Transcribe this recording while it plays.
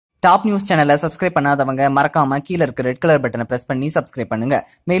Top news சேனலை subscribe பண்ணாதவங்க மறக்காம கீழ இருக்க ரெட் கலர் பட்டனை பிரஸ் பண்ணி சப்ஸ்கிரைப் பண்ணுங்க.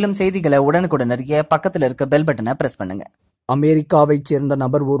 மேலும் செய்திகளை உடனுக்குடன் அறிய பக்கத்துல இருக்க பெல் பட்டனை பிரஸ் பண்ணுங்க. அமெரிக்காவைச் சேர்ந்த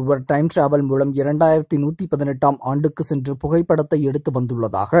நபர் ஒருவர் டைம் டிராவல் மூலம் 2118 ஆண்டுக்கு சென்று புகைப்படத்தை எடுத்து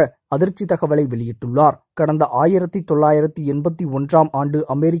வந்துள்ளதாக அதிர்ச்சி தகவலை வெளியிட்டுள்ளார். கடந்த 1981 ஆண்டு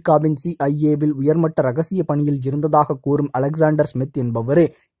அமெரிக்காவின் CIA-வில் உயர்மட்ட ரகசிய பணியில் இருந்ததாக கூறும் அலெக்சாண்டர் ஸ்மித் என்பவரே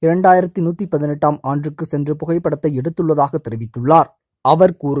 2118 ஆண்டுக்கு சென்று புகைப்படத்தை எடுத்துள்ளதாக தெரிவித்துள்ளார்.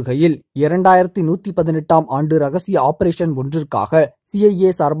 அவர் கூறுகையில், 2118 ஆண்டு ரகசிய ஆபரேஷன் ஒன்றிற்காக CIA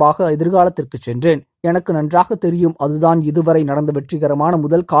சார்பாக எதிர்காலத்திற்கு சென்றேன். எனக்கு நன்றாக தெரியும், அதுதான் இதுவரை நடந்த வெற்றிகரமான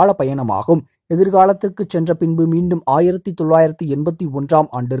முதல் கால பயணமாகும். எதிர்காலத்திற்கு சென்ற பின்பு மீண்டும் 1981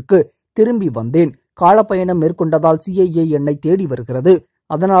 ஆண்டிற்கு திரும்பி வந்தேன். காலப்பயணம் மேற்கொண்டதால் CIA என்னை தேடி வருகிறது.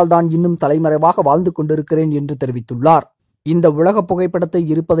 அதனால்தான் இன்னும் தலைமறைவாக வாழ்ந்து கொண்டிருக்கிறேன் என்று தெரிவித்துள்ளார். இந்த உலக புகைப்படத்தை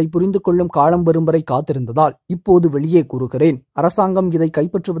இருப்பதை புரிந்து கொள்ளும் காலம் வரும் வரை காத்திருந்ததால் இப்போது வெளியே கூறுகிறேன். அரசாங்கம் இதை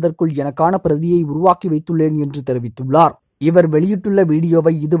கைப்பற்றுவதற்குள் எனக்கான பிரதியை உருவாக்கி வைத்துள்ளேன் என்று தெரிவித்துள்ளார். இவர் வெளியிட்டுள்ள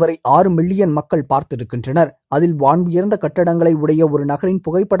வீடியோவை இதுவரை 6 மில்லியன் மக்கள் பார்த்திருக்கின்றனர். அதில் வான்உயர்ந்த கட்டடங்களை உடைய ஒரு நகரின்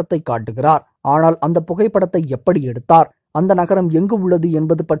புகைப்படத்தை காட்டுகிறார். ஆனால் அந்த புகைப்படத்தை எப்படி எடுத்தார், அந்த நகரம் எங்கு உள்ளது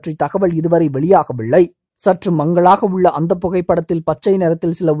என்பது பற்றி தகவல் இதுவரை வெளியாகவில்லை. சற்று மங்கலாக உள்ள அந்த புகைப்படத்தில் பச்சை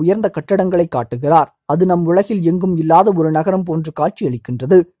நிறத்தில் சில உயர்ந்த கட்டடங்களை காட்டுகிறார். அது நம் உலகில் எங்கும் இல்லாத ஒரு நகரம் போன்று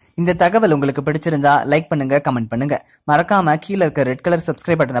காட்சியளிக்கின்றது. இந்த தகவல் உங்களுக்கு பிடிச்சிருந்தா லைக் பண்ணுங்க, கமெண்ட் பண்ணுங்க. மறக்காம கீழ இருக்க ரெட் கலர்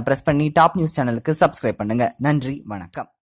சப்ஸ்கிரைப் பட்டனை பிரஸ் பண்ணி டாப் நியூஸ் சேனலுக்கு சப்ஸ்கிரைப் பண்ணுங்க. நன்றி, வணக்கம்.